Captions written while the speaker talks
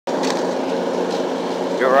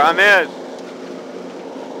Here I'm is.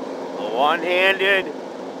 The one-handed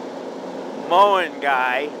mowing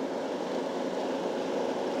guy.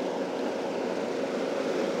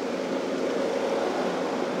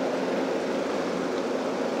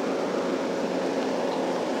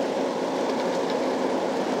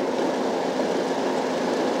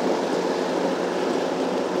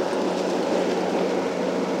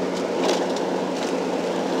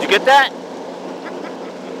 Did you get that?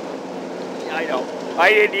 I know. I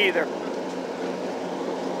didn't either.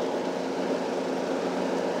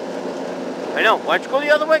 I know. Why don't you go the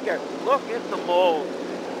other way, Gary? Look at the mold.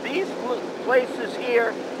 These places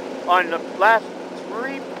here, on the last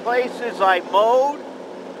 3 places I mowed,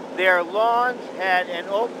 their lawns had an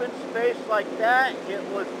open space like that. It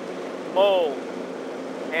was mold.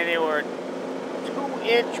 And there were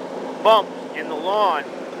 2-inch bumps in the lawn.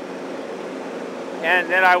 And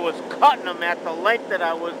then I was cutting them at the length that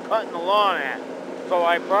I was cutting the lawn at. So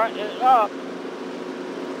I brought it up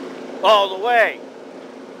all the way.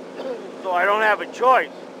 So I don't have a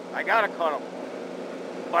choice. I gotta cut them.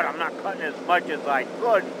 But I'm not cutting as much as I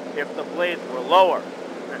could if the blades were lower.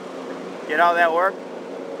 Get how that works?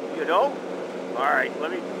 You know? All right,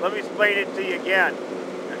 let me explain it to you again.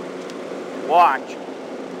 Watch.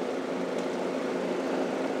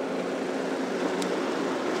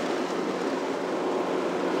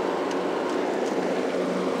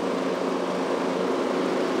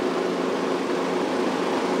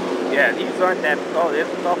 Yeah, these aren't that, oh, there's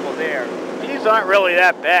a couple there. These aren't really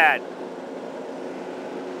that bad.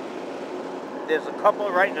 There's a couple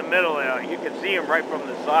right in the middle there. You can see them right from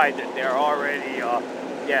the side that they're already,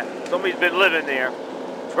 yeah, somebody's been living there,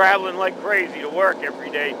 traveling like crazy to work every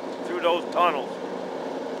day through those tunnels.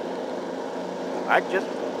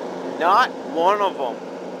 Not one of them,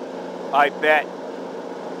 I bet,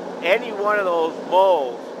 any one of those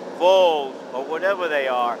voles, or whatever they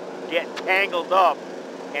are, get tangled up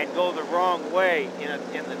and go the wrong way in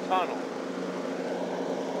the tunnel.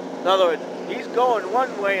 In other words, he's going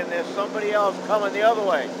one way and there's somebody else coming the other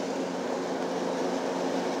way.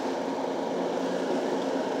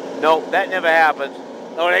 No, that never happens.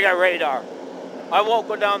 No, they got radar. I won't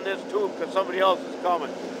go down this tube because somebody else is coming.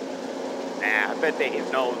 Nah, I bet they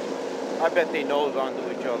nose. I bet they nose onto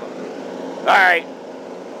each other. All right,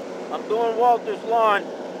 I'm doing Walter's lawn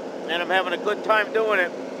and I'm having a good time doing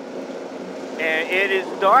it. And it is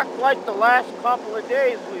dark like the last couple of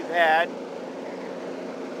days we've had.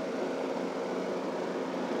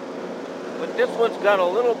 But this one's got a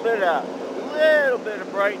little bit of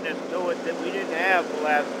brightness to it that we didn't have the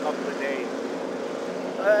last couple of days.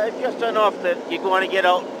 Just enough that you're going to get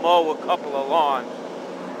out and mow a couple of lawns.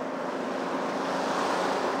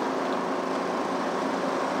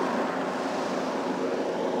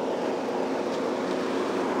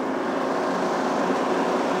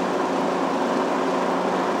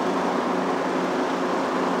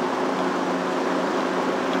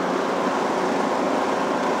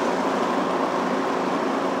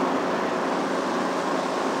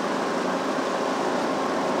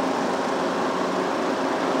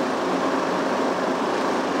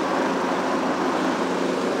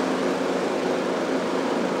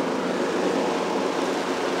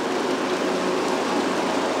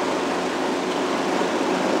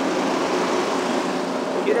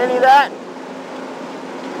 Get any of that?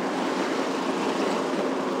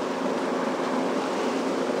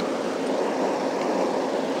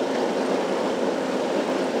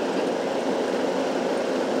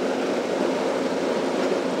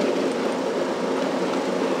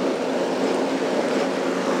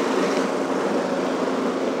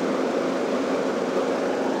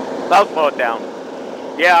 I'll slow it down.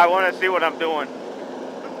 Yeah, I want to see what I'm doing.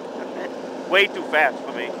 Way too fast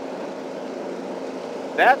for me.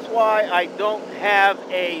 That's why I don't have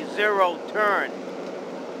a 0 turn,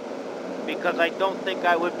 because I don't think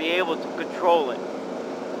I would be able to control it.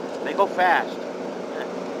 They go fast.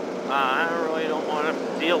 I really don't want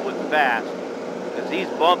to deal with fast, because these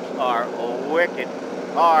bumps are wicked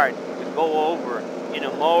hard to go over in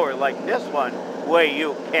a mower like this one, where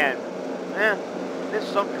you can. There's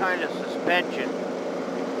some kind of suspension.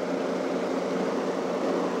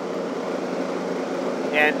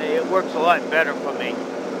 And it works a lot better for me.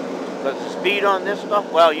 Because the speed on this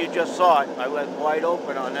stuff, well, you just saw it. I went wide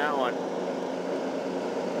open on that one.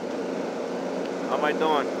 How am I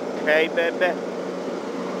doing? Okay, baby?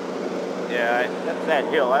 Yeah, that's that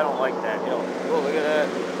hill. I don't like that hill. Oh, look at that.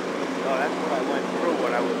 Oh, that's what I went through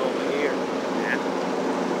when I was over here.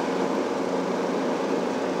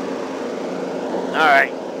 All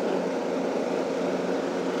right.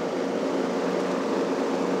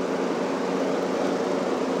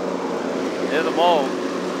 There's the mold.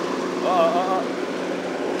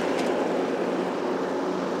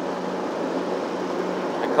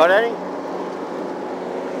 I cut any?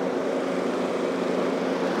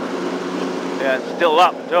 Yeah, it's still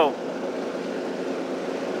up too.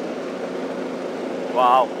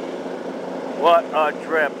 Wow. What a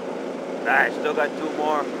trip. I still got 2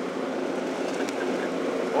 more.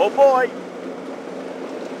 Oh boy.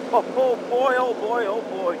 Oh boy, oh boy, oh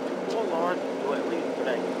boy. 2 more lawns to do at least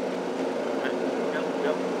today.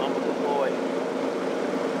 Yep, I'm a good boy.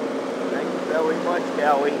 Thank you very much,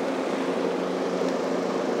 Callie.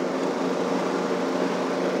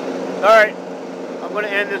 Alright, I'm going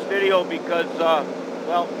to end this video because,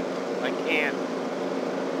 well, I can.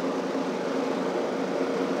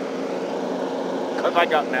 Because I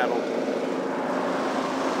got metal.